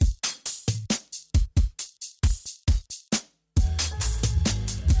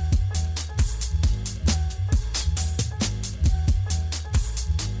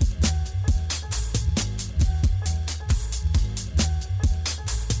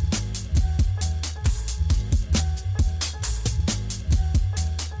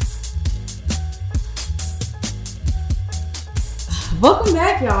Welcome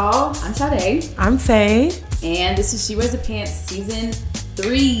back, y'all. I'm Sade. I'm Tay. And this is She Wears the Pants Season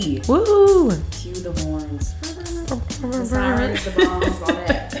 3. Woo! Cue the horns. The sirens, the bombs, all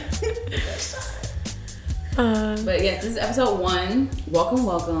that. But yes, this is episode 1.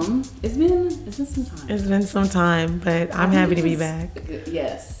 Welcome. It's been some time. It's been some time, but I'm happy to be back.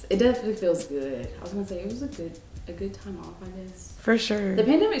 Yes, it definitely feels good. I was gonna say it was a good time off, I guess. For sure. The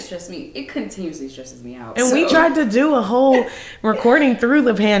pandemic stressed me. It continuously stresses me out. And we tried to do a whole recording through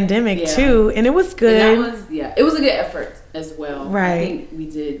the pandemic too, and it was good. It was a good effort as well. Right. I think we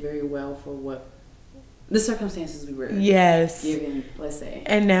did very well for what the circumstances we were given, let's say.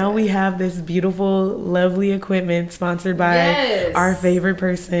 And now we have this beautiful, lovely equipment sponsored by our favorite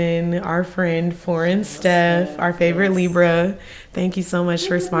person, our friend, Foreign Steph, our favorite Libra. Thank you so much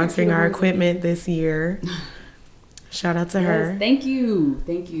for sponsoring our equipment this year. Shout out to her. Thank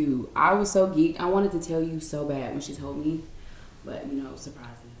you. I was so geeked. I wanted to tell you so bad when she told me, but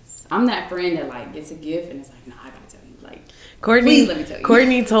surprises. I'm that friend that gets a gift and it's like, no, I gotta tell you. Please let me tell you.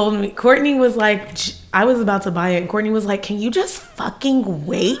 Courtney told me. Courtney was like, I was about to buy it. And Courtney was like, can you just fucking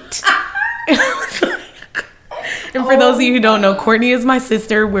wait? And for those of you who don't know, Courtney is my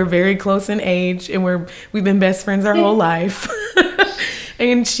sister. We're very close in age, and we've been best friends our whole life.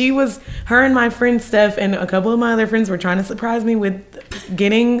 And her and my friend Steph and a couple of my other friends were trying to surprise me with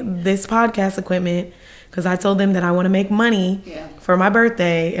getting this podcast equipment because I told them that I want to make money for my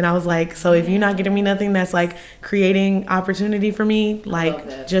birthday. And I was like, so if you're not getting me nothing that's creating opportunity for me,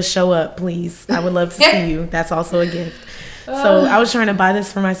 just show up, please. I would love to see you. That's also a gift. So I was trying to buy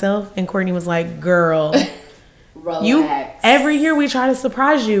this for myself, and Courtney was like, girl, relax. Every year we try to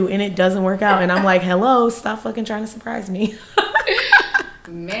surprise you and it doesn't work out. And I'm like, hello, stop fucking trying to surprise me.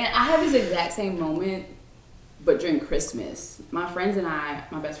 Man, I had this exact same moment, but during Christmas. My friends and I,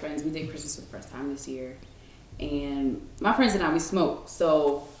 my best friends, we did Christmas for the first time this year. And my friends and I, we smoke.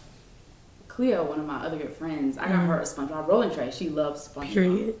 So Cleo, one of my other good friends, I got her a SpongeBob rolling tray. She loves SpongeBob.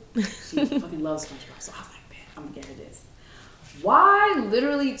 Period. She fucking loves SpongeBob. So I was like, man, I'm gonna get her this. Why?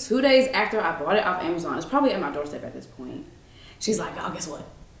 Literally 2 days after I bought it off Amazon, it's probably at my doorstep at this point. She's like, oh, guess what?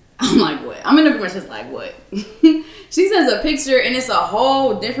 I'm like, what? I'm in the commercial. She's like, what? She sends a picture and it's a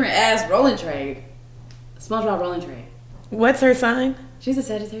whole different ass rolling tray. SpongeBob rolling tray. What's her sign? She's a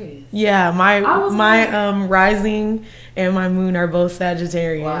Sagittarius. Yeah, my rising and my moon are both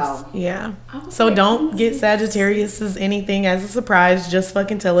Sagittarius. Wow. Yeah. So don't get Sagittarius as anything as a surprise. Just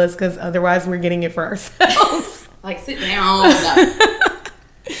fucking tell us, because otherwise we're getting it for ourselves. Sit down. No.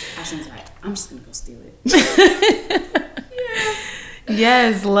 Ashlyn's right. I'm just gonna go steal it.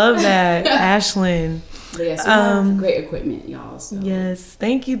 Yes, love that, Ashlyn. But yes, we have great equipment, y'all. So. Yes,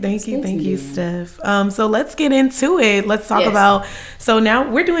 thank you, Steph. So let's get into it. Let's talk about. So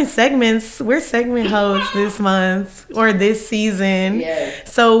now we're doing segments. We're segment hosts this month or this season.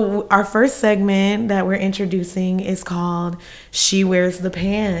 Yes. So our first segment that we're introducing is called "She Wears the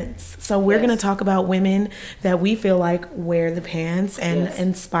Pants." So we're gonna talk about women that we feel like wear the pants and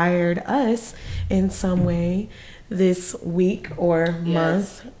inspired us in some way this week or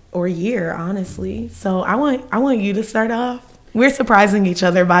month or year, honestly. So I want you to start off. We're surprising each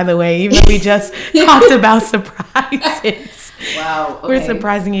other, by the way, even though we just talked about surprises. Wow. Okay. We're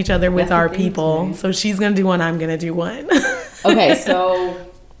surprising each other with our people. Today. So she's gonna do one, I'm gonna do one. Okay, so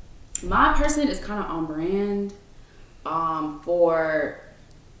my person is kind of on brand for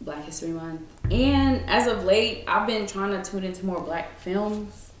Black History Month. And as of late, I've been trying to tune into more Black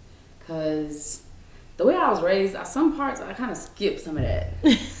films because the way I was raised, some parts I kind of skipped some of that.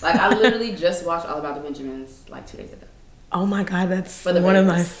 I literally just watched All About the Benjamins 2 days ago. Oh my God, that's one of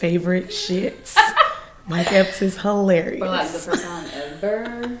my favorite shits. Mike Epps is hilarious. For the first time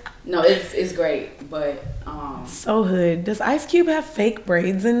ever. No, it's great, but so hood. Does Ice Cube have fake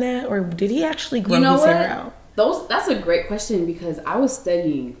braids in that, or did he actually grow his hair out? That's a great question because I was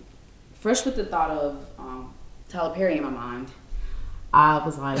studying, fresh with the thought of Tyler Perry in my mind. I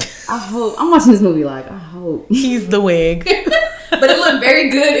was like, I hope. I'm watching this movie I hope. He's the wig. But it looked very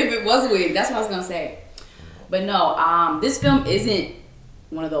good if it was a wig. That's what I was going to say. But no, this film isn't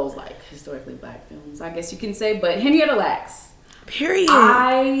one of those historically Black films, I guess you can say. But Henrietta Lacks. Period.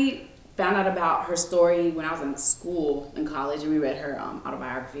 I found out about her story when I was in college, and we read her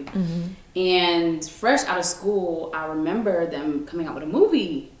autobiography. Mm-hmm. And fresh out of school, I remember them coming out with a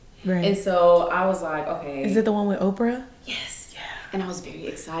movie. Right. And so I was like, okay. Is it the one with Oprah? Yes. And I was very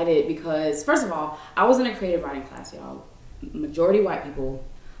excited because, first of all, I was in a creative writing class, y'all. Majority white people.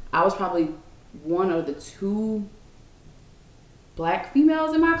 I was probably one of the 2 Black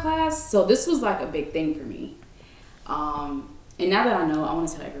females in my class. So this was a big thing for me. And now that I know, I want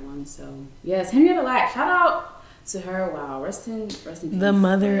to tell everyone. So, yes, Henrietta Lacks. Shout out to her, wow, rest in peace. The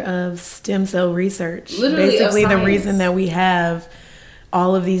mother of stem cell research. Literally, basically of the science. reason that we have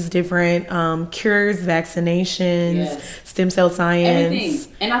all of these different cures, vaccinations, Yes. stem cell science.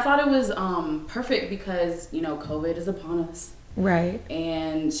 Everything. And I thought it was perfect because, you know, COVID is upon us. Right.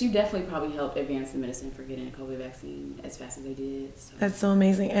 And she definitely probably helped advance the medicine for getting a COVID vaccine as fast as they did. So. That's so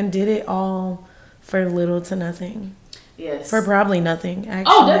amazing. And did it all for little to nothing. Yes. For probably nothing,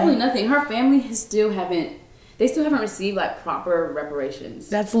 actually. Oh, definitely nothing. Her family still haven't received like proper reparations.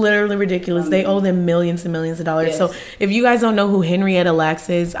 That's literally ridiculous. They owe them millions and millions of dollars. Yes. So if you guys don't know who Henrietta Lacks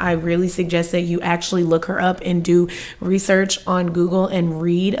is, I really suggest that you actually look her up and do research on Google and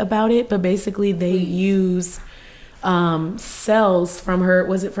read about it. But basically they use cells from her,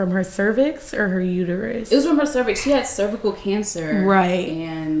 was it from her cervix or her uterus? It was from her cervix. She had cervical cancer. Right.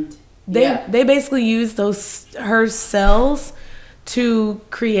 And they basically used her cells to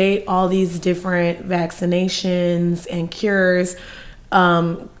create all these different vaccinations and cures,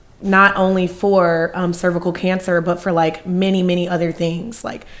 not only for cervical cancer, but for like many other things.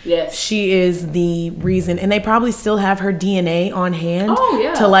 Like, yes. She is the reason, and they probably still have her DNA on hand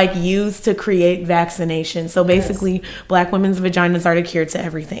yeah. to like use to create vaccination. So basically, Black women's vaginas are the cure to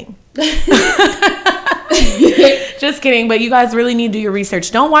everything. Just kidding, but you guys really need to do your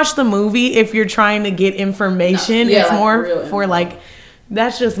research. Don't watch the movie if you're trying to get information. No. Yeah, it's like more for like,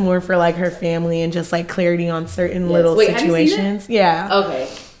 that's just more for like her family and just like clarity on certain little Wait, situations. have you seen it? Yeah. Okay.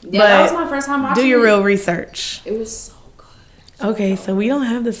 Yeah, that was my first time watching it. Do your real research. It was so good. Okay, so we don't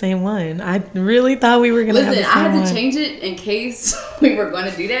have the same one. I really thought we were going to have the same one. Listen, I had to change it in case we were going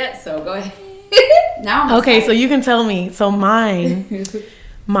to do that, so go ahead. Now I'm okay, excited. so you can tell me. So my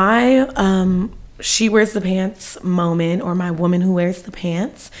she wears the pants moment, or my woman who wears the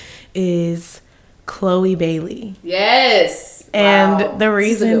pants, is Chloe Bailey. Yes. And Wow. the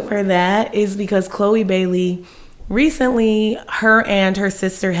reason for that is because Chloe Bailey recently, her and her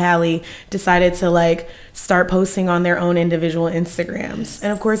sister Hallie decided to like start posting on their own individual Instagrams.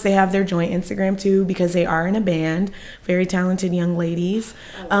 And of course they have their joint Instagram too, because they are in a band, very talented young ladies.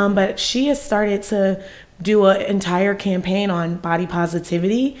 But she has started to do an entire campaign on body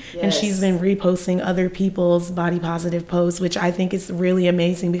positivity. Yes. And she's been reposting other people's body positive posts, which I think is really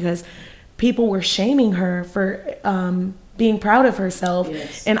amazing because people were shaming her for being proud of herself.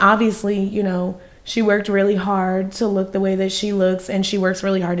 Yes. And obviously, you know, she worked really hard to look the way that she looks, and she works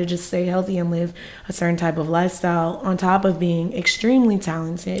really hard to just stay healthy and live a certain type of lifestyle on top of being extremely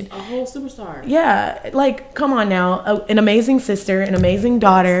talented. A whole superstar. Yeah, like, come on now. An amazing sister, an amazing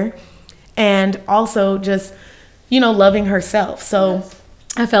daughter, and also just, you know, loving herself. So Yes.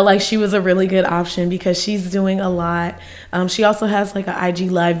 I felt like she was a really good option because she's doing a lot. She also has like an IG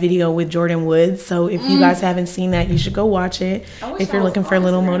live video with Jordan Woods. So if you guys haven't seen that, you should go watch it if you're looking for a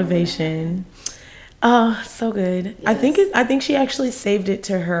little motivation. Oh, so good. Yes. I think she actually saved it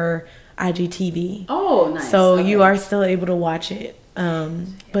to her IGTV. Oh, nice. So Okay. you are still able to watch it.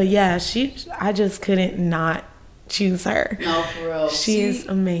 But yeah, I just couldn't not choose her. No, for real. She is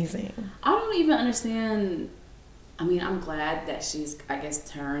amazing. I don't even understand. I mean, I'm glad that she's, I guess,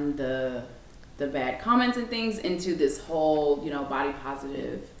 turned the bad comments and things into this whole, you know, body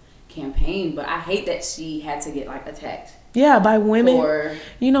positive campaign. But I hate that she had to get like attacked. Yeah, by women. Or,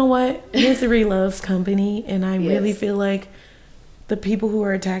 You know what? Misery loves company, and I really Yes. feel like the people who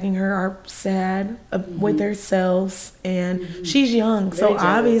are attacking her are sad with themselves, and she's young, so Very jealous.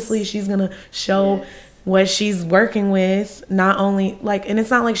 obviously she's gonna show Yes. what she's working with. Not only like, and it's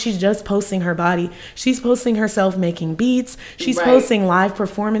not like she's just posting her body; she's posting herself making beats. She's Right. posting live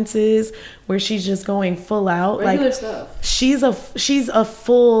performances where she's just going full out. regular Like stuff. she's a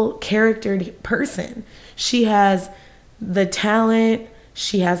full charactered person. She has the talent,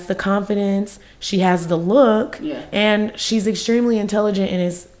 she has the confidence, she has the look, Yeah. and she's extremely intelligent and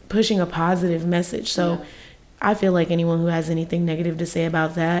is pushing a positive message. So Yeah. I feel like anyone who has anything negative to say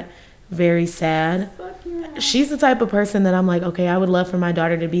about that, very sad. Fuck yeah. She's the type of person that I'm like, okay, I would love for my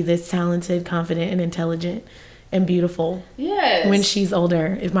daughter to be this talented, confident, and intelligent and beautiful Yes. when she's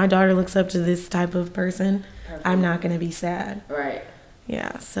older. If my daughter looks up to this type of person, Perfect. I'm not going to be sad. Right.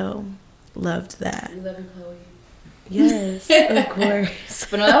 Yeah, so loved that. We love you, Chloe. Yes, of course.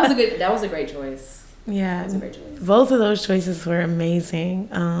 But no, that was a great choice. Yeah, That was a great choice. both of those choices were amazing.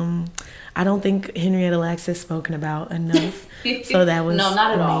 I don't think Henrietta Lacks is spoken about enough, so that was no,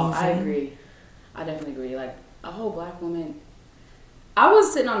 not at all. I amazing. agree. I definitely agree. Like a whole Black woman. I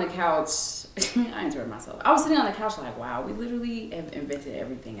was sitting on the couch. I enjoyed myself. I was sitting on the couch like, wow, we literally have invented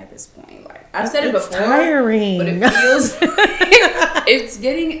everything at this point. Like I've said it It's before, tiring. but it feels it's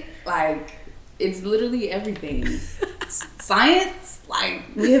getting like it's literally everything. Science, like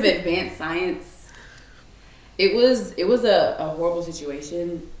we have advanced science. it was a horrible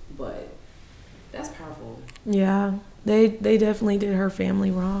situation, but that's powerful. Yeah, they definitely did her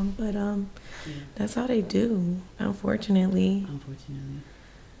family wrong, but that's how they do, unfortunately.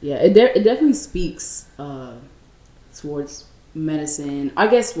 Yeah, it definitely speaks towards medicine. I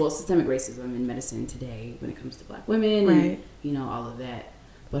guess, well, systemic racism in medicine today when it comes to Black women, and, you know, all of that.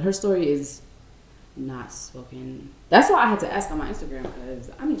 But her story is not spoken. That's why I had to ask on my Instagram, because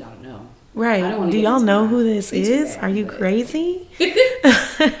I need y'all to know. Right. Do y'all know who this is? Are you crazy?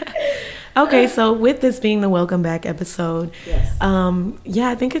 Okay, so with this being the welcome back episode, yes. Yeah,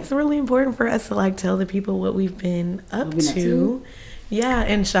 I think it's really important for us to like tell the people what we've been up to. Yeah,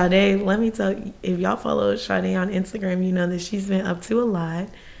 and Sade, let me tell you, if y'all follow Sade on Instagram, you know that she's been up to a lot.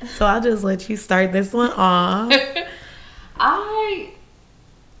 So I'll just let you start this one off. I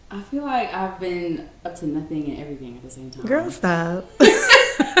feel like I've been up to nothing and everything at the same time. Girl, stop.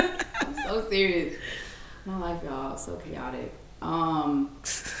 I'm so serious. My life, y'all, so chaotic.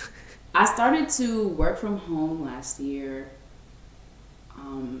 I started to work from home last year,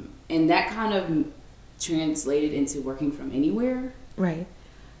 and that kind of translated into working from anywhere. Right.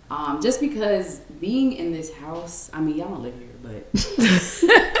 Just because being in this house, I mean, y'all don't live here, but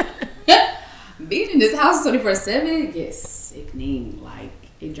being in this house 24/7 gets sickening. Like,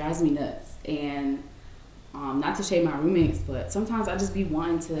 it drives me nuts. And not to shade my roommates, but sometimes I just be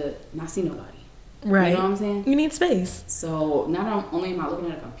wanting to not see nobody. Right. You know what I'm saying? You need space. So not only am I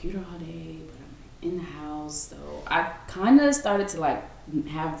looking at a computer all day, but I'm in the house. So I kind of started to like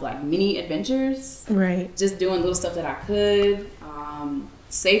have like mini adventures. Right. Just doing little stuff that I could.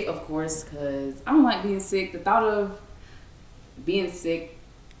 Safe, of course, because I don't like being sick. The thought of being sick,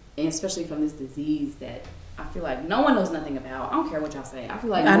 and especially from this disease that I feel like no one knows nothing about. I don't care what y'all say. I feel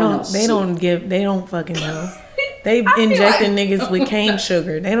like no one knows they shit. They don't fucking know. They injecting niggas with cane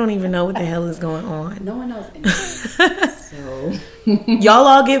sugar. They don't even know what the hell is going on. No one knows anything. So y'all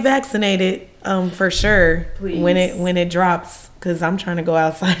all get vaccinated, for sure. Please. When it drops, because I'm trying to go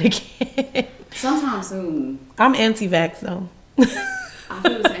outside again. Sometime soon. I'm anti-vax though. I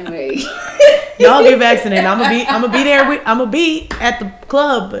feel the same way. Y'all get vaccinated. I'm gonna be there. I'm gonna be at the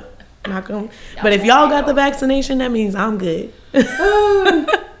club, but not gonna. But if y'all got the vaccination, that means I'm good. But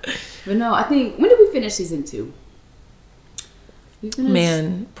no, I think, when did we finish season 2?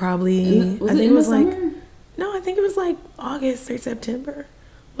 Man, probably. I think it was like summer? No, I think it was like August or September.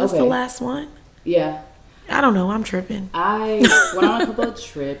 What's the last one? Yeah. I don't know. I'm tripping. I went on a couple of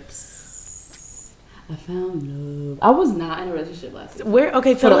trips. I found love. I was not in a relationship last year. Where?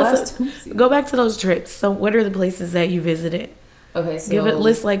 Okay, so let's go back to those trips. So, what are the places that you visited? Okay, so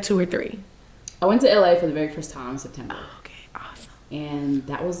list like 2 or 3. I went to LA for the very first time in September. Oh, okay, awesome. And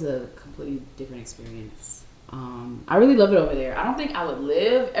that was a completely different experience. I really love it over there. I don't think I would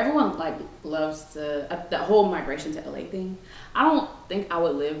live. Everyone like loves to the whole migration to LA thing. I don't think I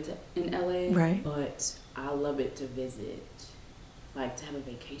would live in LA, right? But I love it to visit. Like to have a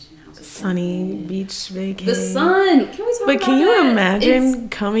vacation house. Sunny beach vacation. The sun. Can we talk about that? But can you imagine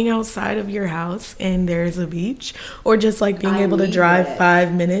coming outside of your house and there's a beach? Or just like being able to drive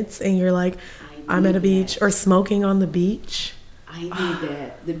 5 minutes and you're like, I'm at a beach. Or smoking on the beach. I need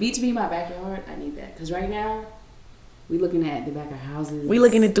that. The beach being my backyard, I need that. Because right now, we looking at the back of houses. We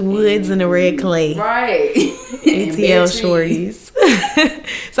looking at the woods and the red clay. Right. ATL shorties.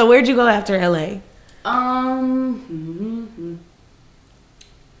 So where'd you go after LA?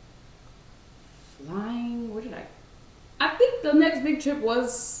 Flying. Where did I think the next big trip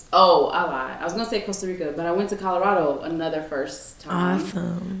was. Oh, I lied. I was gonna say Costa Rica, but I went to Colorado. Another first time.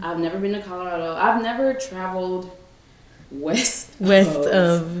 Awesome. I've never been to Colorado. I've never traveled west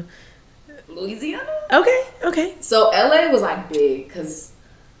of Louisiana. Okay. So LA was like big because,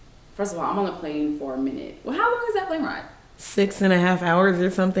 first of all, I'm on a plane for a minute. Well, how long is that plane ride? 6.5 hours or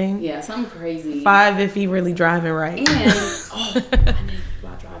something. Yeah, something crazy. 5 if he really driving right. And I didn't think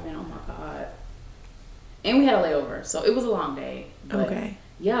about driving. Oh my god. And we had a layover, so it was a long day. But okay.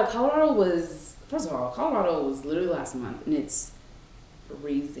 Yeah, Colorado was. First of all, Colorado was literally last month, and it's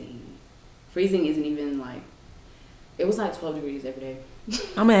freezing. Freezing isn't even like. It was like 12 degrees every day.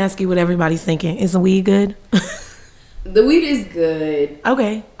 I'm gonna ask you what everybody's thinking. Is the weed good? The weed is good.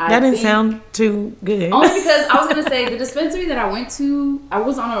 Okay. That didn't sound too good. Only because I was gonna say the dispensary that I went to, I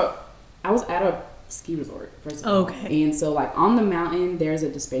was at a ski resort, first of all. Okay. And so like on the mountain there's a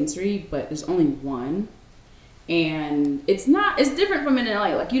dispensary, but there's only one. And it's different from in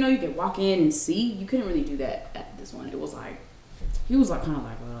LA. Like, you can walk in and see. You couldn't really do that at this one. It was like, he was like kind of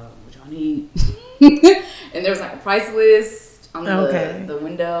like, what y'all need? And there was like a price list on the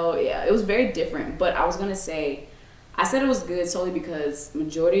window. Yeah, it was very different. But I was going to say, I said it was good solely because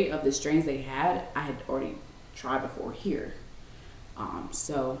majority of the strains they had, I had already try before here.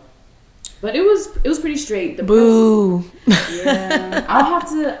 So, but it was pretty straight. Boo. Yeah, I'll have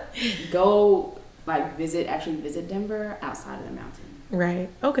to go like visit Denver outside of the mountain. Right.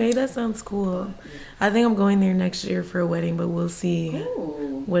 Okay, that sounds cool. Yeah. I think I'm going there next year for a wedding, but we'll see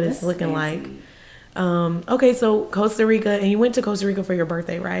what it's looking fancy. Like. Okay, so Costa Rica, and you went to Costa Rica for your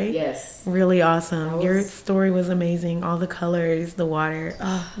birthday, right? Yes. Really awesome. Your story was amazing. All the colors, the water.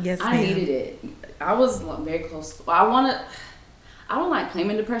 Oh, yes, I needed it. I was very close. I don't like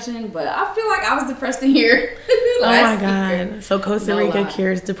claiming depression, but I feel like I was depressed in here. Oh my God. So Costa Rica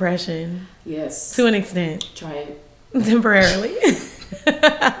cures depression. Yes. To an extent. Try it. Temporarily.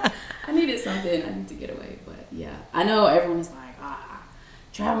 I needed something. I need to get away. But yeah, I know everyone is like,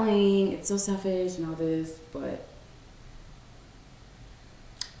 traveling, it's so selfish and all this, but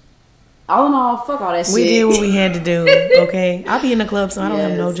all in all, fuck all that shit. We did what we had to do, okay? I'll be in the club, so I don't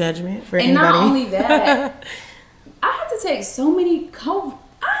have no judgment for anybody. And not only that, I had to take so many COVID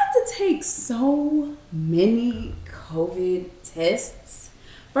tests.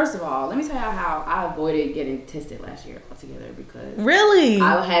 First of all, let me tell y'all how I avoided getting tested last year altogether because really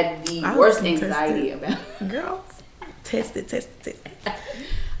I had the worst anxiety about it. Girl, test it.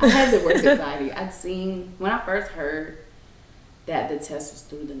 I had the worst anxiety. I'd seen when I first heard that the test was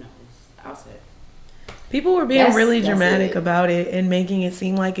through the nose. I was like, people were being really dramatic about it and making it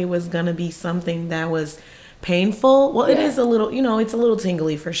seem like it was gonna be something that was painful. Well, it is a little, it's a little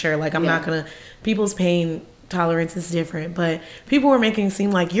tingly for sure. Like I'm not gonna. People's pain tolerance is different, but people were making it seem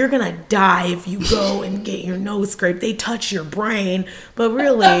like you're gonna die if you go and get your nose scraped. They touch your brain, but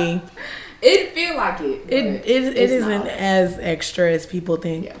really. It feel like it. It isn't as extra as people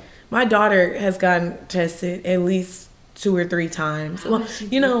think. Yeah. My daughter has gotten tested at least 2 or 3 times. Well,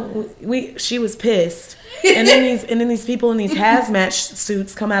 she was pissed, and then these people in these hazmat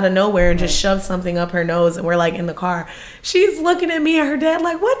suits come out of nowhere and just shove something up her nose, and we're like in the car. She's looking at me and her dad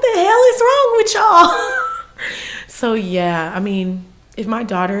like, "What the hell is wrong with y'all?" So yeah, I mean, if my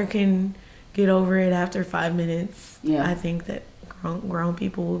daughter can get over it after 5 minutes, I think that. Grown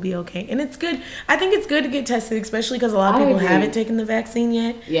people will be okay, and it's good. I think it's good to get tested, especially because a lot of people haven't taken the vaccine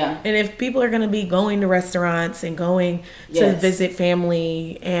yet. Yeah, and if people are going to be going to restaurants and going to visit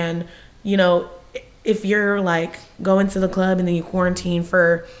family, and if you're like going to the club and then you quarantine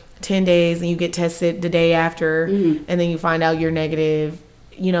for 10 days and you get tested the day after, and then you find out you're negative,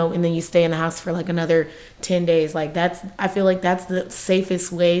 and then you stay in the house for like another 10 days, like I feel like that's the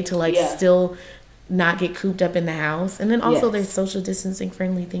safest way to still not get cooped up in the house. And then also there's social distancing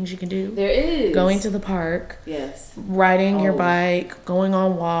friendly things you can do. There is. Going to the park. Yes. Riding your bike. Going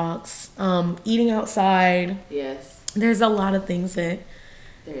on walks. Eating outside. Yes. There's a lot of things that,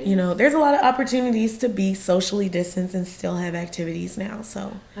 there's a lot of opportunities to be socially distanced and still have activities now.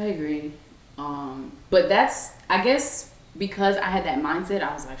 So I agree. But that's, I guess, because I had that mindset,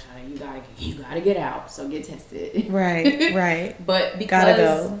 I was like, Shada, you gotta get out. So get tested. Right. But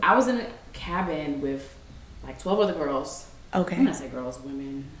because I was in a cabin with like 12 other girls. Okay. When I say girls,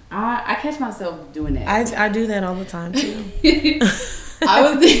 women, I catch myself doing that. I do that all the time too. I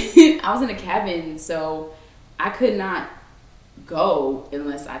was in a cabin, so I could not go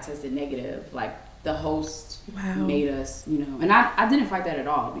unless I tested negative. Like the host made us, and I didn't fight that at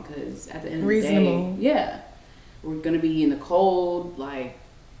all because at the end of the day, we're gonna be in the cold. Like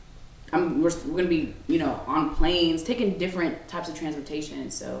we're gonna be, on planes, taking different types of transportation.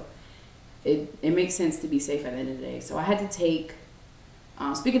 So it makes sense to be safe at the end of the day. So I had to take,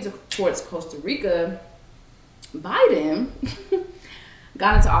 speaking towards Costa Rica, Biden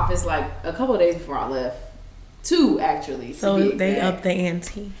got into office like a couple of days before I left. 2 actually. So they upped the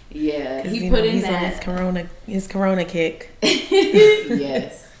ante. Yeah, he put in that on his corona kick.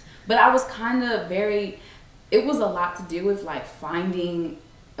 Yes, but I was kind of it was a lot to do with like finding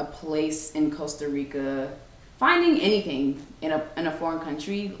a place in Costa Rica. Finding anything in a foreign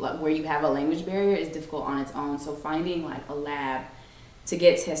country like where you have a language barrier is difficult on its own. So finding like a lab to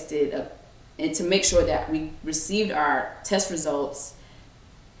get tested and to make sure that we received our test results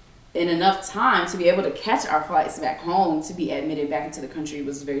in enough time to be able to catch our flights back home to be admitted back into the country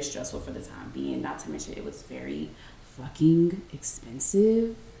was very stressful for the time being. Not to mention it was very fucking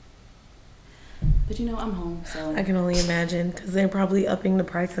expensive. But I'm home, so I can only imagine because they're probably upping the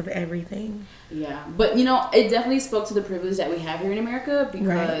price of everything. Yeah, but it definitely spoke to the privilege that we have here in America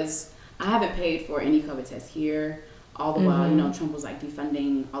because I haven't paid for any COVID tests here. All the while, Trump was like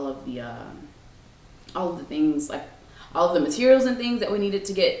defunding all of the things, like all of the materials and things that we needed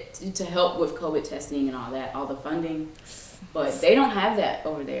to get to help with COVID testing and all that, all the funding. But they don't have that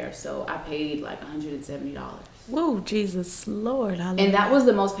over there, so I paid like $170. Whoa, Jesus Lord! And that was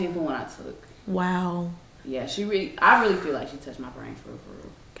the most painful one I took. Wow. Yeah, I really feel like she touched my brain for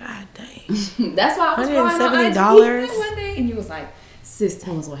real. God dang. That's why I was calling $170 one day, and you was like, "Sis,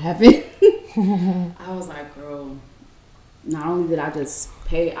 tell us what happened." I was like, "Girl, not only did I just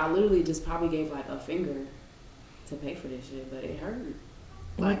pay, I literally just probably gave like a finger to pay for this shit, but it hurt."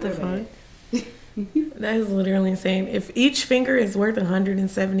 What the fuck? That is literally insane. If each finger is worth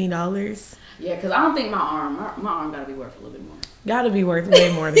 $170, yeah, because I don't think my arm gotta be worth a little bit more. Gotta be worth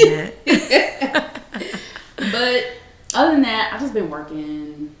way more than that. But other than that, I've just been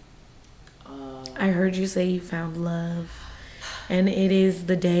working. I heard you say you found love, and it is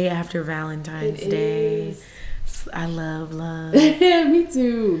the day after Valentine's Day. I love love. Me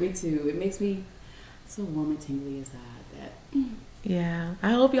too. It makes me so warm and tingly inside. Yeah,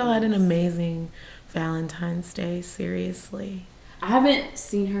 I hope y'all had an amazing Valentine's Day. Seriously, I haven't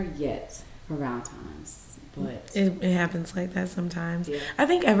seen her yet for Valentine's, but it happens like that sometimes. Yeah. I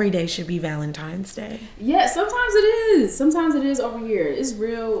think every day should be Valentine's Day. Yeah, sometimes it is. Sometimes it is over here. It's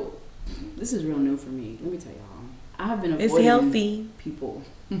real. This is real new for me. Let me tell y'all. I have been avoiding healthy. People.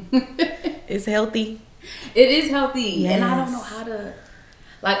 It's healthy. It is healthy, yes. And I don't know how to.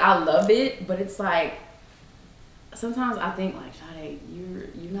 Like, I love it, but it's like sometimes I think like, Sade,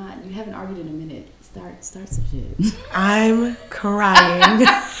 you haven't argued in a minute. Start some shit. I'm crying.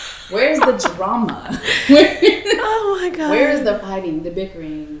 Where's the drama? Oh my god. Where's the fighting, the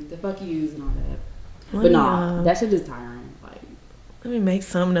bickering, the fuck yous and all that? But nah, that shit is tiring. Like, let me make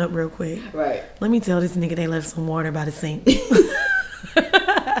something up real quick. Right. Let me tell this nigga they left some water by the sink.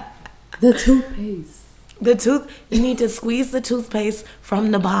 The toothpaste. You need to squeeze the toothpaste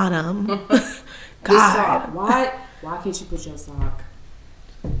from the bottom. God. Why can't you put your sock?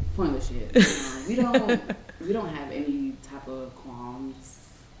 Pointless shit. We don't have any type of qualms.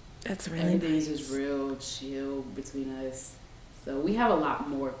 That's really Everything's nice. just real chill between us. So we have a lot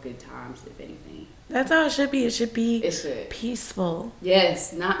more good times, if anything. That's how it should be. It should be peaceful.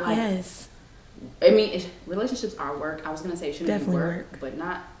 Yes, not like. Yes. I mean, relationships are work. I was gonna say it shouldn't Definitely be work, but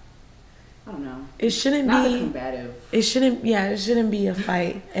not. I don't know. It shouldn't not be the combative. It shouldn't. Yeah, it shouldn't be a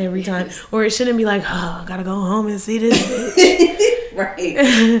fight every time, or it shouldn't be like, oh, I gotta go home and see this bitch.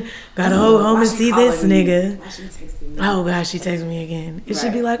 Right. Gotta go home and see this nigga. Why she texting me? Oh gosh, she texted me again. It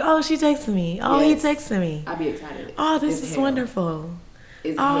should be like, oh, she texted me. Oh, yes. He texted me. I'd be excited. Oh, this is wonderful.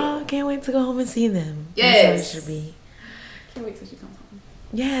 It's I can't wait to go home and see them. Yes. That's how it should be. Can't wait till she comes home.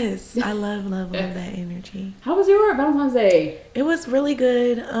 Yes, I love that energy. How was your Valentine's Day? It was really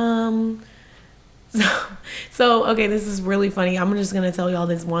good. So okay, this is really funny. I'm just gonna tell y'all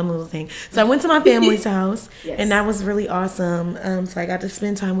this one little thing. So I went to my family's house, yes. and that was really awesome. So I got to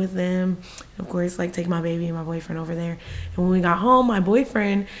spend time with them. Of course, like take my baby and my boyfriend over there. And when we got home, my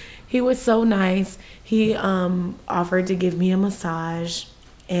boyfriend, he was so nice. He offered to give me a massage.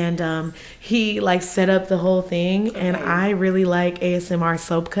 And he like set up the whole thing, okay. And I really like ASMR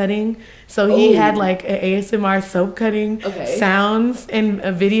soap cutting, so he had like an ASMR soap cutting sounds and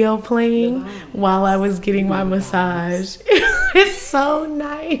a video playing while I was getting my massage. It's so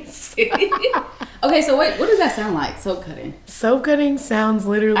nice. Okay, so wait, what does that sound like? Soap cutting. Soap cutting sounds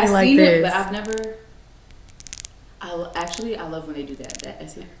literally like this. I've seen it, but I've never. I love when they do that. That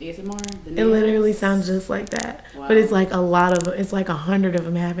ASMR. It literally sounds just like that. Wow. But it's like it's like 100 of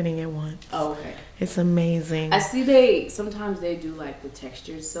them happening at once. Oh, okay. It's amazing. I see sometimes they do like the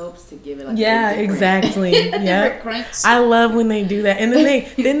textured soaps to give it like exactly. Yeah. I love when they do that. And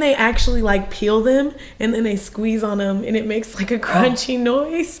then they actually like peel them and then they squeeze on them and it makes like a crunchy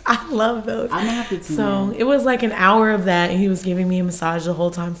noise. I love those. I'm happy to. So it was like an hour of that and he was giving me a massage the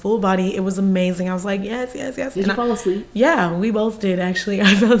whole time, full body. It was amazing. I was like, yes. Did you fall asleep? Yeah, we both did actually.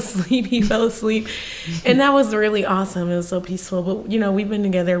 I fell asleep. He fell asleep. And that was really awesome. It was so peaceful. But we've been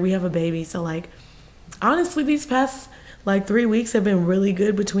together. We have a baby. So like, honestly, these past like 3 weeks have been really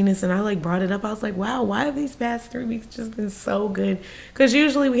good between us, and I like brought it up. I was like, wow, why have these past 3 weeks just been so good? Because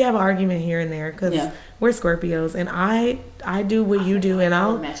usually we have an argument here and there because we're Scorpios, and I do what you do, and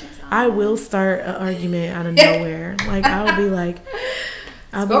I will start an argument out of nowhere. Like I'll be like,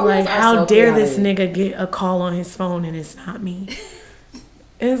 how dare this nigga get a call on his phone and it's not me?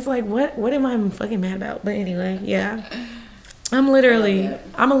 And it's like, what am I fucking mad about? But anyway, yeah, I'm a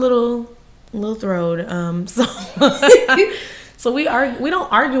little throwed. So we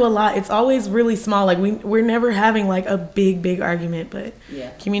don't argue a lot. It's always really small. Like we're never having like a big argument, but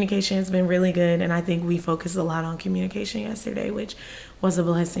communication has been really good, and I think we focused a lot on communication yesterday, which was a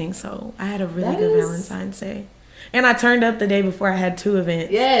blessing. So I had a really good Valentine's Day. And I turned up the day before. I had 2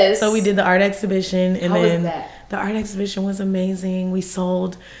 events. Yes. So we did the art exhibition, and How then was that? The art exhibition was amazing. We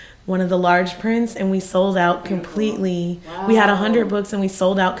sold one of the large prints, and we sold out completely. Wow. We had 100 books, and we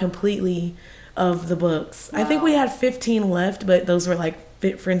sold out completely of the books. Wow. I think we had 15 left, but those were like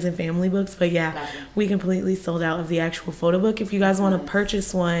friends and family books. But yeah, Gotcha. we completely sold out of the actual photo book. If you guys want to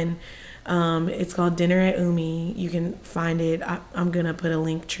purchase one, it's called Dinner at Umi. You can find it. I'm gonna put a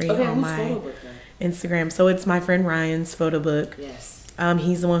link tree on my photo book then? Instagram. So it's my friend Ryan's photo book. Yes.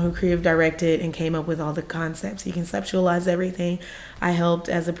 He's the one who creative directed and came up with all the concepts. He conceptualized everything. I helped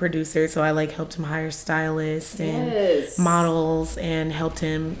as a producer, so I like helped him hire stylists and models, and helped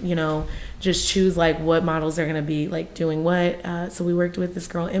him, you know, just choose like what models are gonna be like doing what. So we worked with this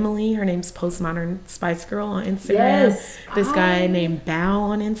girl Emily. Her name's Postmodern Spice Girl on Instagram. Yes. This guy named Bao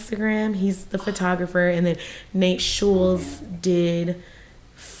on Instagram. He's the photographer, and then Nate Schulz did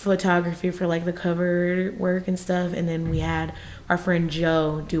photography for like the cover work and stuff, and then we had our friend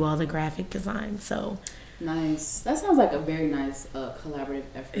Joe do all the graphic design. So nice. That sounds like a very nice collaborative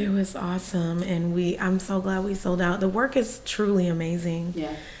effort. it was awesome, and I'm so glad we sold out. The work is truly amazing.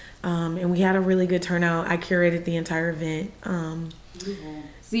 Yeah. And we had a really good turnout. I curated the entire event.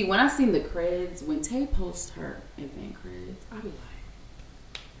 See, when I seen the creds, when Tay posts her event creds, I be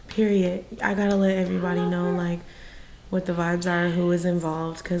like, period. I gotta let everybody know like what the vibes are, who is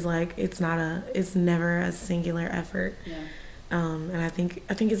involved, because like it's never a singular effort. yeah. And I think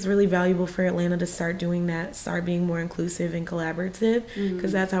it's really valuable for Atlanta to start doing that, start being more inclusive and collaborative,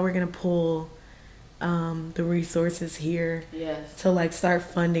 because that's how we're gonna pull the resources here Yes. to like start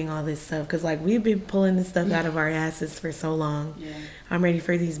funding all this stuff. Because like we've been pulling this stuff out of our asses for so long. Yeah. I'm ready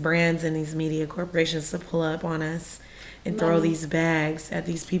for these brands and these media corporations to pull up on us and throw these bags at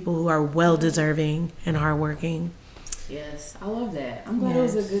these people who are well deserving and hardworking. Yes, I love that. I'm glad it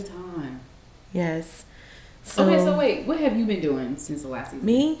was a good time. Yes. So, Okay, so wait, what have you been doing since the last season?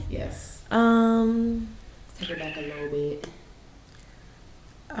 me? Yes. Um, Let's take it back a little bit.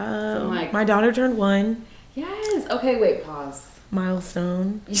 my daughter turned 1. Yes. Okay, wait, pause.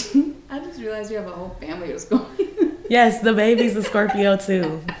 Milestone. I just realized you have a whole family that's going. Yes, the baby's a Scorpio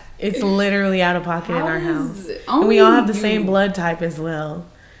too. It's literally out of pocket in our house. And Only we all have the you- same blood type as well.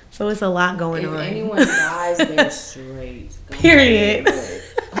 So it's a lot going If on. anyone dies, they're straight. Go Period. ahead.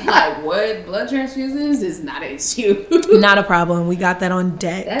 Like, what? Blood transfusions is not an issue. Not a problem. We got that on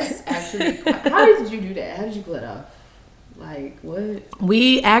deck. That's actually. How did you do that? How did you pull it off? Like, what?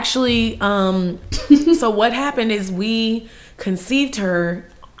 We actually, so what happened is we conceived her,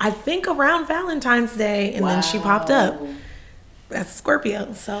 I think around Valentine's Day, and then she popped up. That's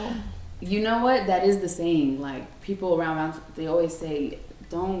Scorpio, so. You know what? That is the saying. Like, people around, they always say,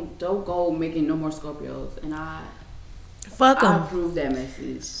 don't go making no more Scorpios. And Fuck I them. approve that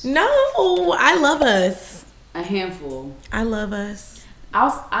message. No, I love us. A handful. I love us.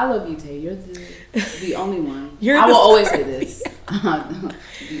 I love you, Tay. You're the only one. You're I the will always say this.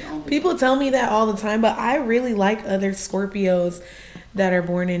 The only People tell me that all the time, but I really like other Scorpios that are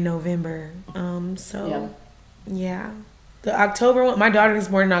born in November. So yeah. The October one, my daughter is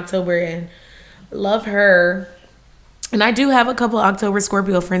born in October, and love her. And I do have a couple of October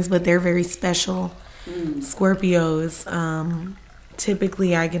Scorpio friends, but they're very special Scorpios.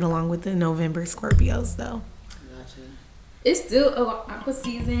 Typically I get along with the November Scorpios though. Gotcha. It's still aqua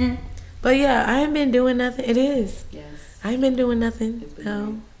season. But yeah, I haven't been doing nothing. It is. Yes. I ain't been doing nothing. It's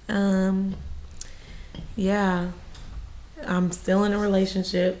been So, yeah. I'm still in a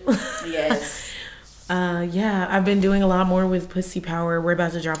relationship. Yes. Yeah, I've been doing a lot more with Pussy Power. We're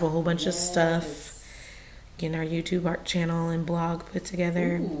about to drop a whole bunch of stuff. Getting our YouTube art channel and blog put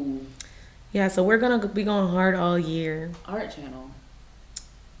together. Ooh. Yeah, so we're gonna be going hard all year. Art channel.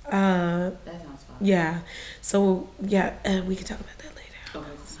 That sounds fun. Yeah. So yeah, we can talk about that later. Okay.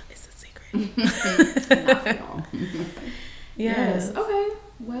 It's a secret. Not for y'all. Yeah. Yes. Okay.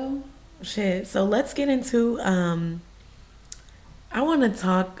 Well. Shit. So let's get into I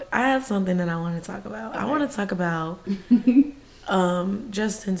have something that I want to talk about. Okay. I want to talk about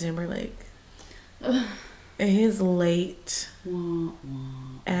Justin Timberlake and his late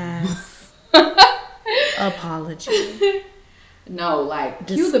ass apology. No, like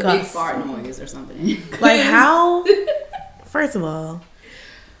cue the big fart noise or something. Like how? First of all,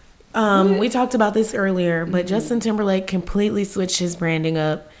 we talked about this earlier, but Justin Timberlake completely switched his branding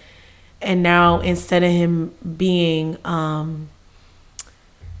up, and now instead of him being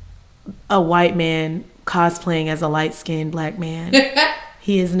a white man cosplaying as a light-skinned black man,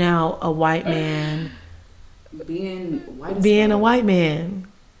 he is now a white man being a white man.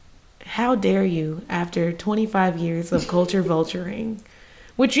 How dare you, after 25 years of culture vulturing,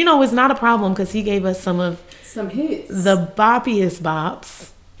 which, you know, is not a problem because he gave us some hits, the boppiest bops,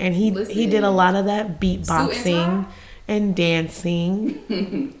 and he did a lot of that beatboxing and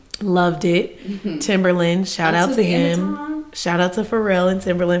dancing. Loved it. Timberland, shout out to him. Shout out to Pharrell and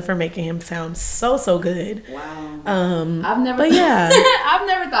Timberland for making him sound so good. Wow. I've never. But yeah, I've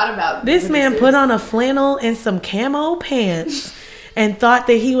never thought about this man put on a flannel and some camo pants and thought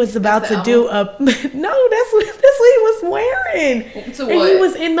that he was about to do a. No, that's what he was wearing. So and what? he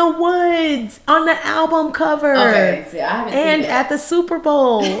was in the woods on the album cover. Okay, see, I haven't and seen that. at the Super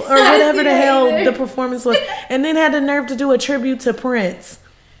Bowl or whatever the hell the performance was, and then had the nerve to do a tribute to Prince.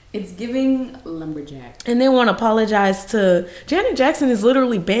 It's giving lumberjack. And then want to apologize to Janet Jackson is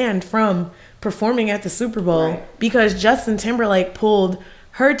literally banned from performing at the Super Bowl because Justin Timberlake pulled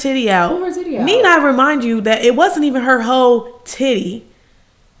her titty out. Pulled her titty out. Need I remind you that it wasn't even her whole titty.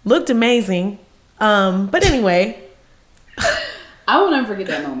 Looked amazing. But anyway. I will never forget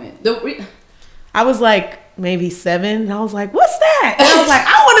that moment. I was like maybe 7 and I was like, what's that? And I was like,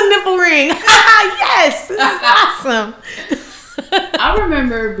 I want a nipple ring. Yes, this is awesome. I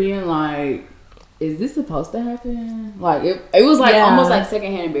remember being like, is this supposed to happen? Like, it was like almost like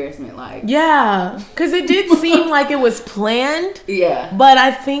secondhand embarrassment. Like, yeah, because it did seem like it was planned. Yeah. But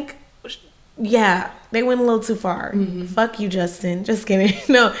I think, yeah, they went a little too far. Fuck you, Justin. Just kidding.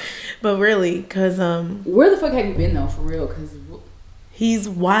 No, but really, because where the fuck have you been though, for real? Because he's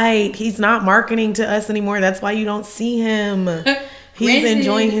white. He's not marketing to us anymore. That's why you don't see him. He's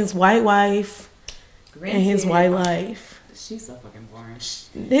enjoying his white wife and his white life. She's so fucking boring.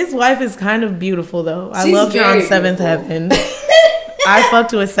 His wife is kind of beautiful though. I She's loved her on very Seventh beautiful. Heaven. I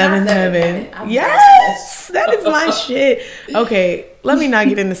fucked with Seventh Heaven. Yes, that is my shit. Okay, let me not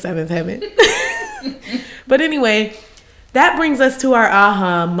get into Seventh Heaven. But anyway, that brings us to our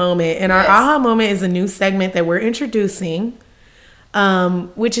aha moment, and our aha moment is a new segment that we're introducing,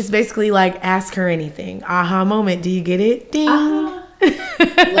 which is basically like ask her anything. Aha moment. Do you get it? Ding.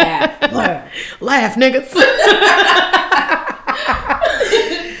 Laugh, niggas.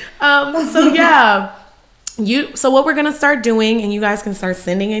 So yeah, so what we're gonna start doing, and you guys can start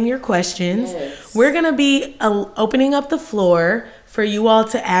sending in your questions. We're gonna be opening up the floor for you all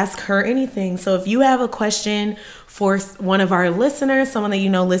to ask her anything. So if you have a question for one of our listeners, someone that you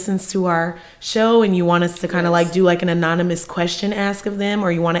know listens to our show, and you want us to kind of like do like an anonymous question ask of them, or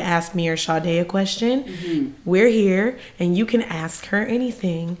you want to ask me or Sade a question, we're here and you can ask her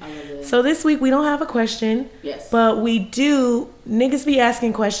anything. I love it. So this week we don't have a question, but we do. Niggas be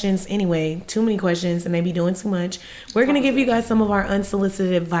asking questions anyway, too many questions, and they be doing too much. We're gonna give you guys some of our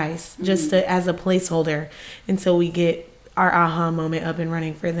unsolicited advice just as a placeholder until we get our aha moment up and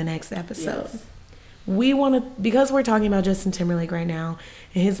running for the next episode. We want to, because we're talking about Justin Timberlake right now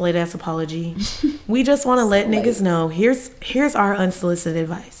and his late ass apology, we just want to let niggas know, here's our unsolicited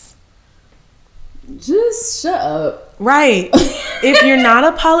advice. Just shut up. Right. If you're not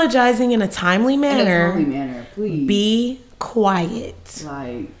apologizing in a timely manner, please be quiet.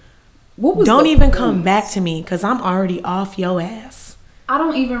 Like, what was don't the even point? come back to me because I'm already off your ass. I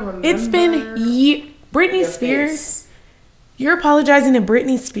don't even remember. It's been Britney Spears. You're apologizing to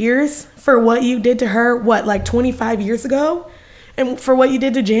Britney Spears for what you did to her, like 25 years ago? And for what you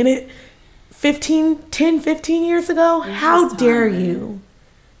did to Janet 15 years ago? How dare you?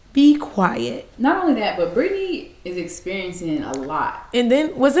 Be quiet. Not only that, but Britney is experiencing a lot. And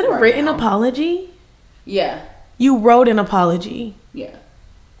then, was it a written apology? Yeah. You wrote an apology? Yeah.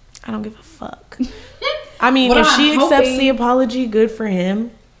 I don't give a fuck. I mean, if she accepts the apology, good for him.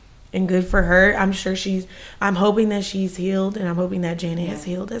 And good for her. I'm hoping that she's healed, and I'm hoping that Janet has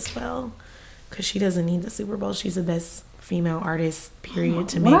healed as well. Because she doesn't need the Super Bowl. She's the best female artist, period,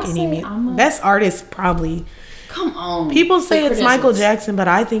 to make any music. Best artist, probably. Come on. People say it's Michael Jackson, but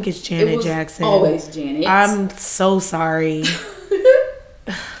I think it's Janet Jackson. Always Janet. I'm so sorry.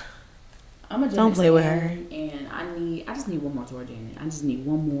 I'm a Janet Don't play with her. And I just need one more tour, Janet. I just need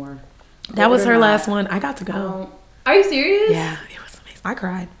one more. That was her last one. I got to go. Are you serious? Yeah, it was amazing. I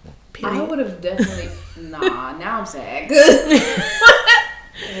cried. Period. I would have definitely. Nah, now I'm sad.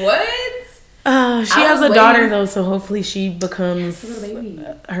 What? She has a daughter though, so hopefully she becomes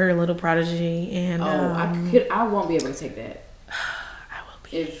her little prodigy. And I won't be able to take that. I will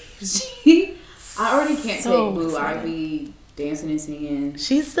be. If I already can't take Blue Ivy dancing and singing.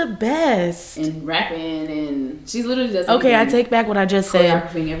 She's the best. And rapping, and she's literally does. Okay, I take back what I just said.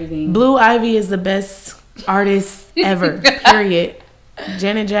 Everything. Blue Ivy is the best artist ever. Period.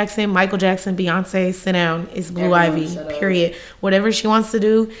 Janet Jackson, Michael Jackson, Beyonce, sit down. It's Blue Ivy. Period. Whatever she wants to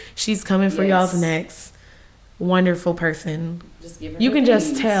do, she's coming for y'all's next. Wonderful person. Just give her you can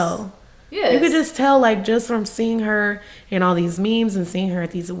things. just tell. Yes. You could just tell, like, just from seeing her in all these memes and seeing her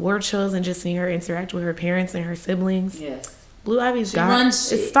at these award shows and just seeing her interact with her parents and her siblings. Yes. Blue Ivy's got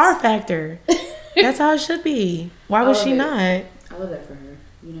it's star factor. That's how it should be. Why would she not? I love that for her.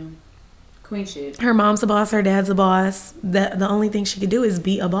 You know, Queen shit. Her mom's a boss. Her dad's a boss. The only thing she could do is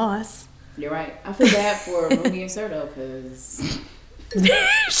be a boss. You're right. I feel bad for Ruby and Serto because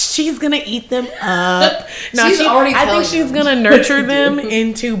she's gonna eat them up. No, I think she's gonna nurture them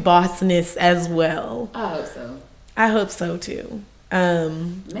into bossness as well. I hope so. I hope so too.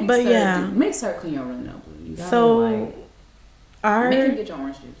 Make her clean your room now, boo. So, make her get your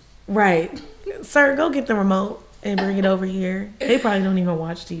orange juice. Right, sir, go get the remote and bring it over here. They probably don't even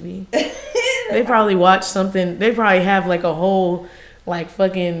watch TV. They probably watch something. They probably have like a whole like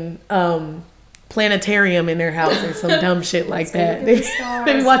fucking planetarium in their house or some dumb shit like that. They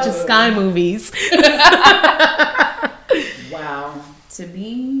be watching sky movies. Wow. To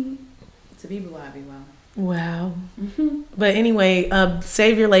be Blue Ivy, wow. Wow. Mm-hmm. But anyway,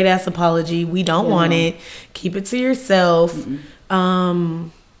 save your late ass apology. We don't want it. Keep it to yourself. Mm-hmm.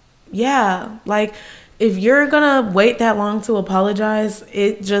 Yeah, like if you're gonna wait that long to apologize,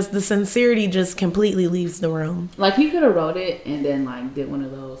 the sincerity just completely leaves the room. Like he could have wrote it and then like did one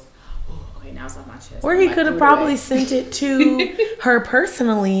of those. Okay, now it's off my chest. Or he could have probably sent it to her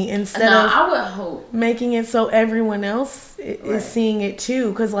personally instead of I would hope making it so everyone else is seeing it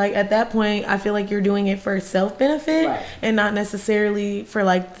too. Because like at that point, I feel like you're doing it for self benefit and not necessarily for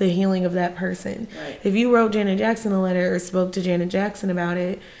like the healing of that person. Right. If you wrote Janet Jackson a letter or spoke to Janet Jackson about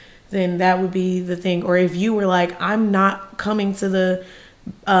it, then that would be the thing. Or if you were like, I'm not coming to the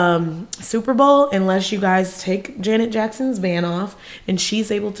Super Bowl unless you guys take Janet Jackson's ban off and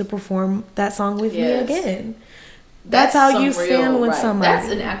she's able to perform that song with me again. That's how you stand with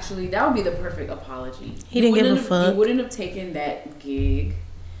somebody. That would be the perfect apology. He didn't give a fuck. You wouldn't have taken that gig,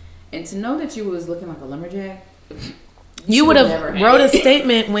 and to know that you was looking like a lumberjack. You would have wrote a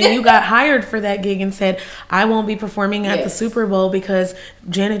statement when you got hired for that gig and said, I won't be performing at the Super Bowl because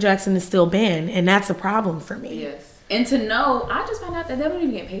Janet Jackson is still banned, and that's a problem for me. Yes. And to know, I just found out that they don't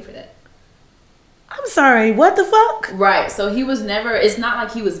even get paid for that. I'm sorry, what the fuck? Right, so he was never, it's not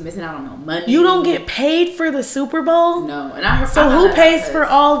like he was missing out on no money. You don't get paid for the Super Bowl? No, and I heard. So who pays for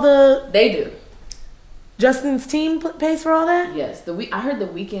all the... They do. Justin's team pays for all that? Yes, I heard The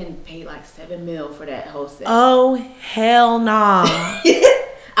Weeknd paid like $7 million for that whole set. Oh hell nah! I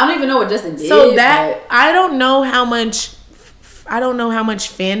don't even know what Justin did. So I don't know how much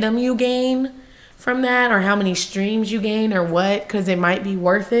fandom you gain from that, or how many streams you gain, or what, because it might be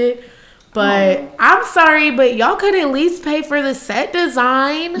worth it. But I'm sorry, but y'all could at least pay for the set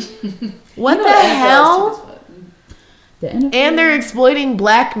design. What the hell? And they're exploiting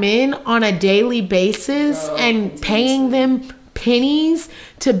black men on a daily basis and paying them pennies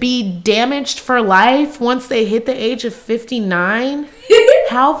to be damaged for life once they hit the age of 59.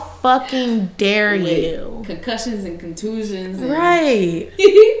 How fucking dare you? Concussions and contusions. Right.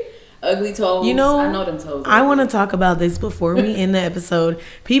 Ugly toes. You know, I know them toes. I want to talk about this before we end the episode.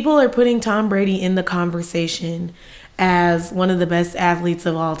 People are putting Tom Brady in the conversation as one of the best athletes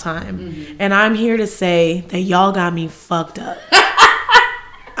of all time. Mm-hmm. And I'm here to say that y'all got me fucked up.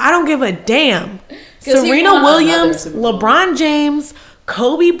 I don't give a damn. Serena Williams, LeBron James,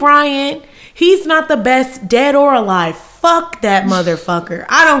 Kobe Bryant, he's not the best dead or alive. Fuck that motherfucker.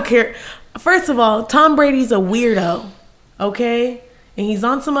 I don't care. First of all, Tom Brady's a weirdo. Okay? And he's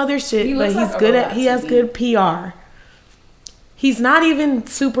on some other shit, but he has good PR. He's not even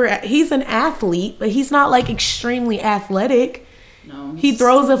he's an athlete, but he's not like extremely athletic. No. He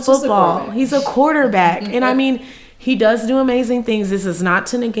throws a football. He's a quarterback. And I mean, he does do amazing things. This is not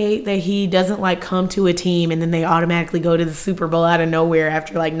to negate that he doesn't like come to a team and then they automatically go to the Super Bowl out of nowhere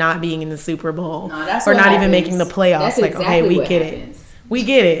after like not being in the Super Bowl or not even making the playoffs. That's like, okay, we get it. We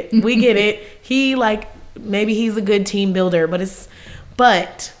get it. We get it. He like, maybe he's a good team builder,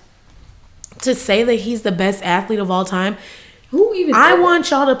 but to say that he's the best athlete of all time, who even? I want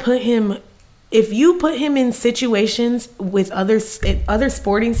y'all to put him. If you put him in situations with other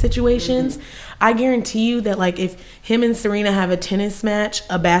sporting situations, I guarantee you that like if him and Serena have a tennis match,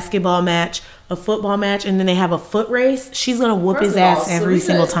 a basketball match, a football match, and then they have a foot race, she's gonna whoop his ass every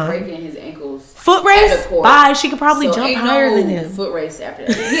single time. Breaking his ankles. Foot race? Bye. She could probably jump higher than him. Foot race after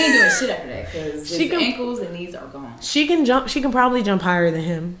that. He ain't doing shit after that because his ankles and knees are gone. She can jump. She can probably jump higher than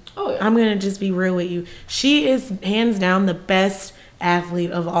him. Oh yeah. I'm gonna just be real with you. She is hands down the best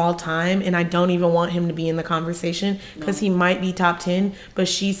athlete of all time, and I don't even want him to be in the conversation because he might be top 10, but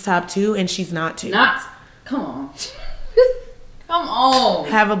she's top 2 and she's not 2. Come on. Come on.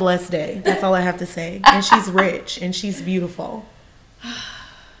 Have a blessed day. That's all I have to say. And she's rich and she's beautiful.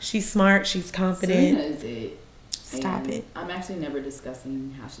 She's smart. She's confident. Serena is it. Stop it. I'm actually never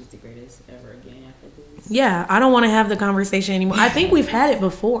discussing how she's the greatest ever again after this. Yeah, I don't want to have the conversation anymore. I think we've had it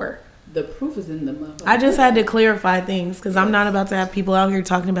before. The proof is in the motherfucker. I just had to clarify things because I'm not about to have people out here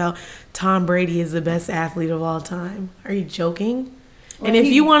talking about Tom Brady is the best athlete of all time. Are you joking? Well, and if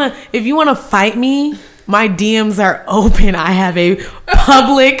you wanna fight me, my DMs are open. I have a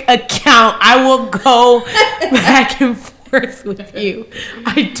public account. I will go back and forth with you.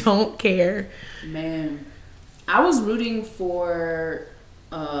 I don't care. Man, I was rooting for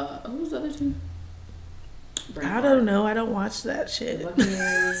who was the other two? I don't know. I don't watch that shit. And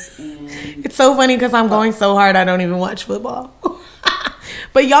it's so funny because I'm going so hard I don't even watch football.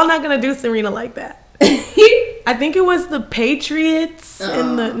 But y'all not gonna do Serena like that. I think it was the Patriots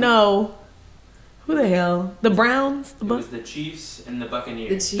and who the hell? The Browns? It was the Chiefs and the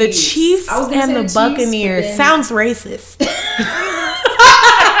Buccaneers. The Chiefs and the Buccaneers. Sounds racist.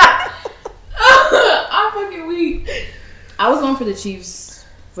 I'm fucking weak. I was going for the Chiefs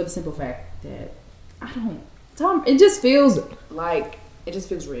for the simple fact that Tom, it just feels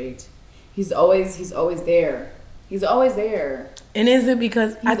rigged. He's always there. He's always there. And is it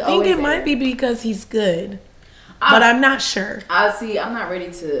because I think it might be because he's good. But I'm not sure. I'm not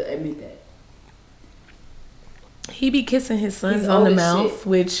ready to admit that. He be kissing his sons on the mouth,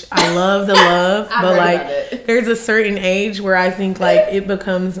 which I love the love, but like there's a certain age where I think like it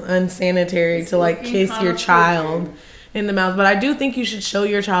becomes unsanitary to like kiss your child in the mouth. But I do think you should show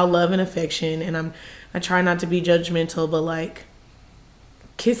your child love and affection, and I try not to be judgmental, but like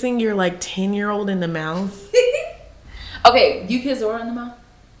kissing your like 10-year-old in the mouth. Okay, you kiss Zora in the mouth?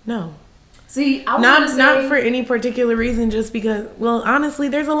 No. See, I was not for any particular reason, just because. Well, honestly,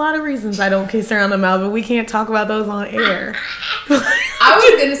 there's a lot of reasons I don't kiss her on the mouth, but we can't talk about those on air. I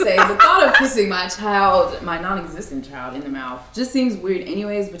was gonna say the thought of kissing my non-existent child in the mouth just seems weird,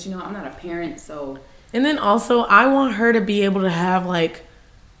 anyways. But you know, I'm not a parent, so. And then also, I want her to be able to have like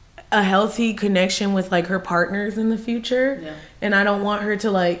a healthy connection with like her partners in the future, and I don't want her to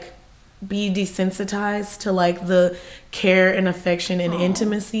like be desensitized to like the care and affection and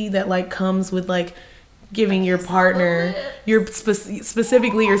intimacy that like comes with like giving your partner, your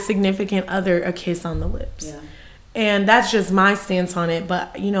specifically your significant other, a kiss on the lips. Yeah. And that's just my stance on it.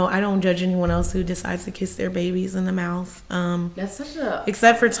 But you know, I don't judge anyone else who decides to kiss their babies in the mouth. That's such a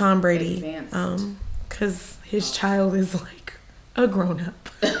except for Tom Brady, because his child is like a grown up.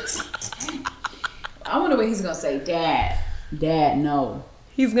 I wonder what he's gonna say. Dad, no.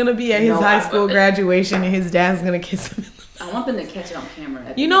 He's going to be at his high school graduation and his dad's going to kiss him. I want them to catch it on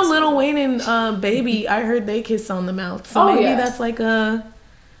camera. You know, Lil Wayne and Baby, I heard they kiss on the mouth. So maybe that's like a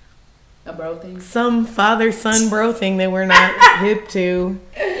bro thing. Some father-son bro thing that we're not hip to.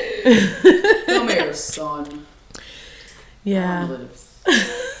 Come here, son. Yeah.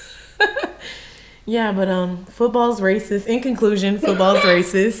 Yeah, but football's racist. In conclusion, football's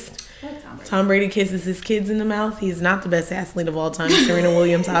racist. Tom Brady kisses his kids in the mouth. He is not the best athlete of all time. Serena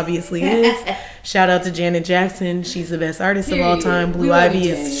Williams obviously is. Shout out to Janet Jackson. She's the best artist of all time. Blue Ivy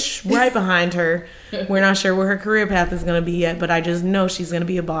is right behind her. We're not sure where her career path is going to be yet, but I just know she's going to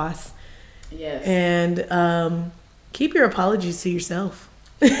be a boss. Yes. And keep your apologies to yourself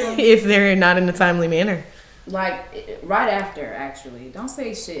if they're not in a timely manner. Like, right after, actually. Don't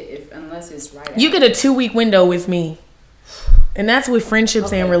say shit unless it's right after. You get a 2-week window with me. And that's with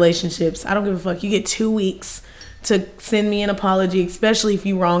friendships and relationships. I don't give a fuck. You get 2 weeks to send me an apology, especially if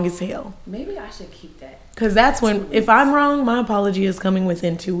you wrong as hell. Maybe I should keep that. Because that's when, if I'm wrong, my apology is coming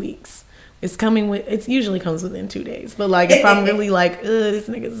within 2 weeks. It usually comes within 2 days. But like, if I'm really like, this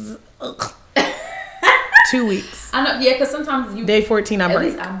nigga's, 2 weeks. I know, yeah, because sometimes Day 14, I break. At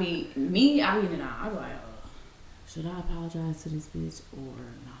least I be in and out. I be like, should I apologize to this bitch or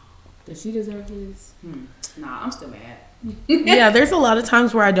no? Does she deserve this? Nah, I'm still mad. Yeah, there's a lot of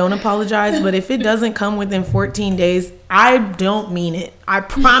times where I don't apologize, but if it doesn't come within 14 days, I don't mean it. I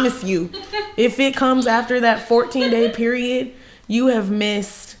promise you. If it comes after that 14-day period, you have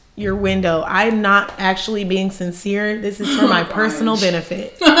missed your window. I'm not actually being sincere. This is for my personal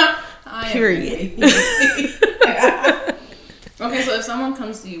benefit. Period. Okay, so if someone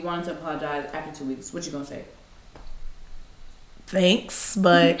comes to you wanting to apologize after 2 weeks, what you gonna say? Thanks,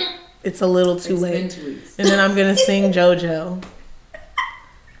 but it's a little too late. Been 2 weeks. And then I'm gonna sing JoJo.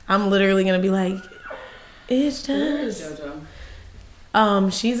 I'm literally gonna be like, it's just. Who is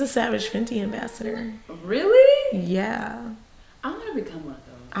JoJo? She's a Savage Fenty ambassador. Really? Yeah. I'm gonna become one of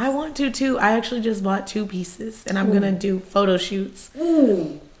those. I want to too. I actually just bought 2 pieces, and I'm gonna do photo shoots.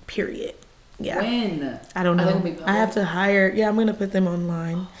 Ooh. Period. Yeah. When? I don't know. I have to hire. Yeah, I'm gonna put them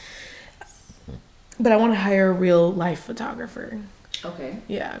online. But I want to hire a real life photographer. Okay.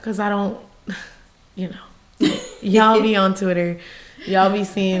 Yeah, because I don't, y'all be on Twitter Y'all be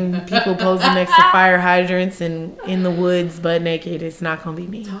seeing people posing next to fire hydrants and in the woods butt naked. It's not gonna be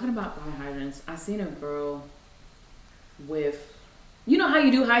me. Talking about fire hydrants, I seen a girl with, you know how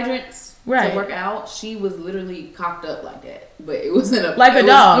you do hydrants to work out? She was literally cocked up like that, but it wasn't a like a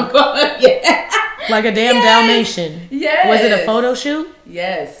dog. Yeah, like a damn Dalmatian. Yes. Was it a photo shoot?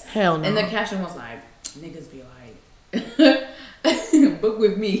 Yes. Hell no. And the caption was like, "Niggas be like, book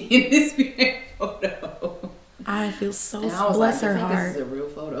with me in this photo." I feel so bless bless like, her heart. This is a real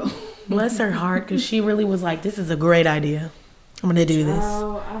photo. Bless her heart, because she really was like, "This is a great idea. I'm gonna do this."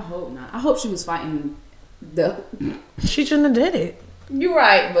 Oh, I hope not. I hope she was fighting the. She shouldn't have did it. You're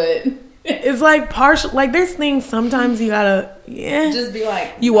right, but it's like partial. Like there's things sometimes you gotta just be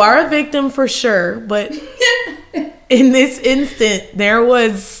like, you are a victim for sure, but in this instant there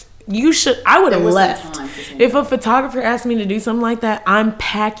was. I would have left. If a photographer asked me to do something like that, I'm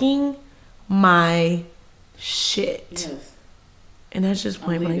packing my shit. Yes. And that's just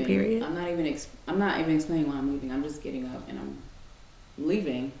point blank period. I'm not even explaining why I'm leaving. I'm just getting up and I'm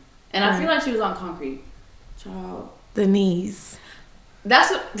leaving. And I feel like she was on concrete. Child. The knees.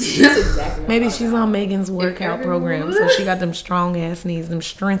 That's exactly what maybe she's on Megan's workout program, so she got them strong ass knees, them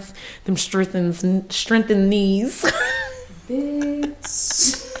strengthened knees.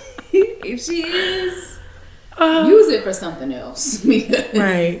 Bitch. If she is, use it for something else.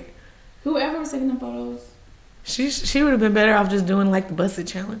 Right. Whoever was taking them photos, she would have been better off just doing like the busted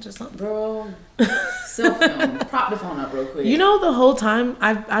challenge or something. Bro, self film. Prop the phone up real quick. You know, the whole time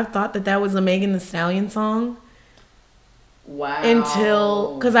I've thought that was a Megan Thee Stallion song. Wow.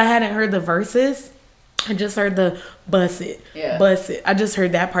 Until, because I hadn't heard the verses. I just heard the bust it. Yeah. Bust it. I just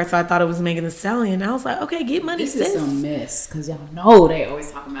heard that part, so I thought it was Megan Thee Stallion. I was like, okay, get money, this sis. This is some mess, because y'all know they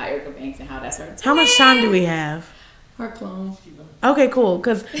always talking about Erica Banks and how that's her. How much time do we have? Her clone. Okay, cool.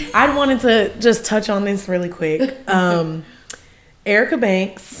 Because I wanted to just touch on this really quick. Erica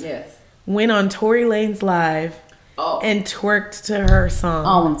Banks went on Tory Lanez Live and twerked to her song. I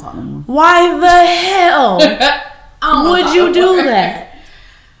don't want to talk no more. Why the hell would you do that?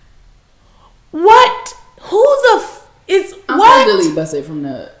 What? Who the is I'm what? I'm gonna delete Bust It from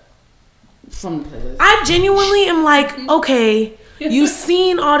the playlist. I genuinely am like, okay, you've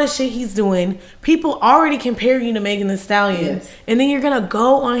seen all the shit he's doing. People already compare you to Megan Thee Stallion, and then you're gonna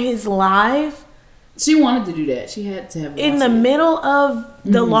go on his live. She wanted to do that. She had to have in the middle of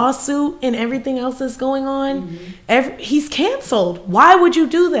the lawsuit and everything else that's going on. He's canceled. Why would you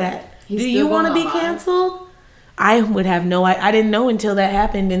do that? Do you want to be canceled? I would have no. I didn't know until that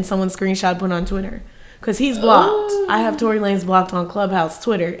happened and someone screenshot put on Twitter, because he's blocked. I have Tory Lanez blocked on Clubhouse,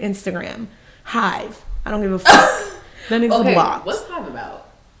 Twitter, Instagram, Hive. I don't give a fuck. Then it's blocked. What's Hive about?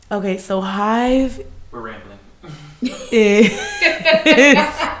 Okay, so Hive. We're rambling. Is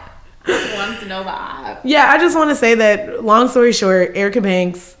wanted to know about Hive. Yeah, I just want to say that, long story short, Erica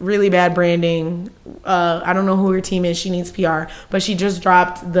Banks, really bad branding. I don't know who her team is. She needs PR. But she just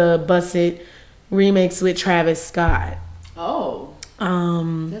dropped the Bust It remix with Travis Scott. Oh.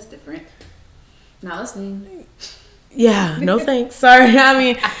 That's different. Not listening. Yeah, no thanks. Sorry. I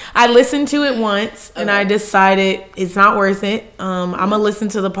mean, I listened to it once and I decided it's not worth it. I'm going to listen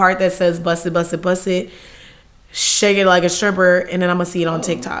to the part that says bust it, bust it, bust it. Shake it like a stripper, and then I'm gonna see it on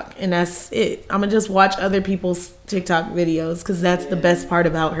TikTok, and that's it. I'm gonna just watch other people's TikTok videos, because that's the best part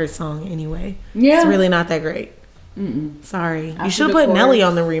about her song anyway. Yeah, it's really not that great. Sorry, you should have put Nelly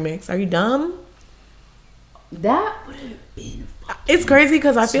on the remix. Are you dumb? That would have been. It's crazy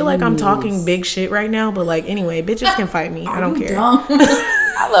because I feel like I'm talking big shit right now, but like anyway, bitches can fight me. I don't care.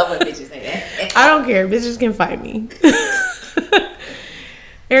 I love when bitches say that. I don't care. Bitches can fight me.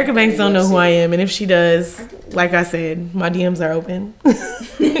 Erica Banks don't know who I am, and if she does, like I said, my DMs are open.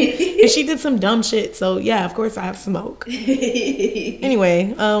 And she did some dumb shit, so yeah, of course I have smoke.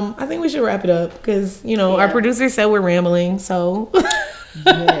 Anyway, I think we should wrap it up, because our producer said we're rambling, so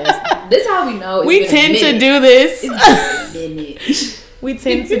yes. This is how we know. We tend to do this. It's been a minute. We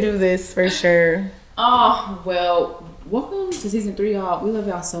tend to do this for sure. Oh well, welcome to season 3, y'all. We love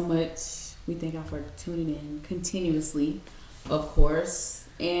y'all so much. We thank y'all for tuning in continuously, of course.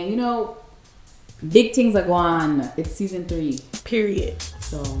 And big things are going on. It's season 3. Period.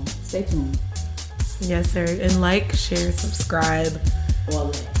 So stay tuned. Yes, sir. And like, share, subscribe.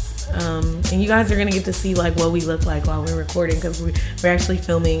 All that. And you guys are gonna get to see like what we look like while we're recording, because we're actually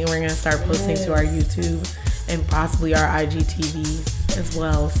filming, and we're gonna start posting to our YouTube and possibly our IGTVs as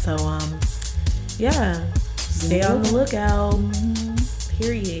well. So yeah, stay on the lookout.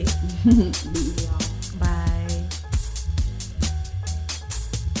 Period.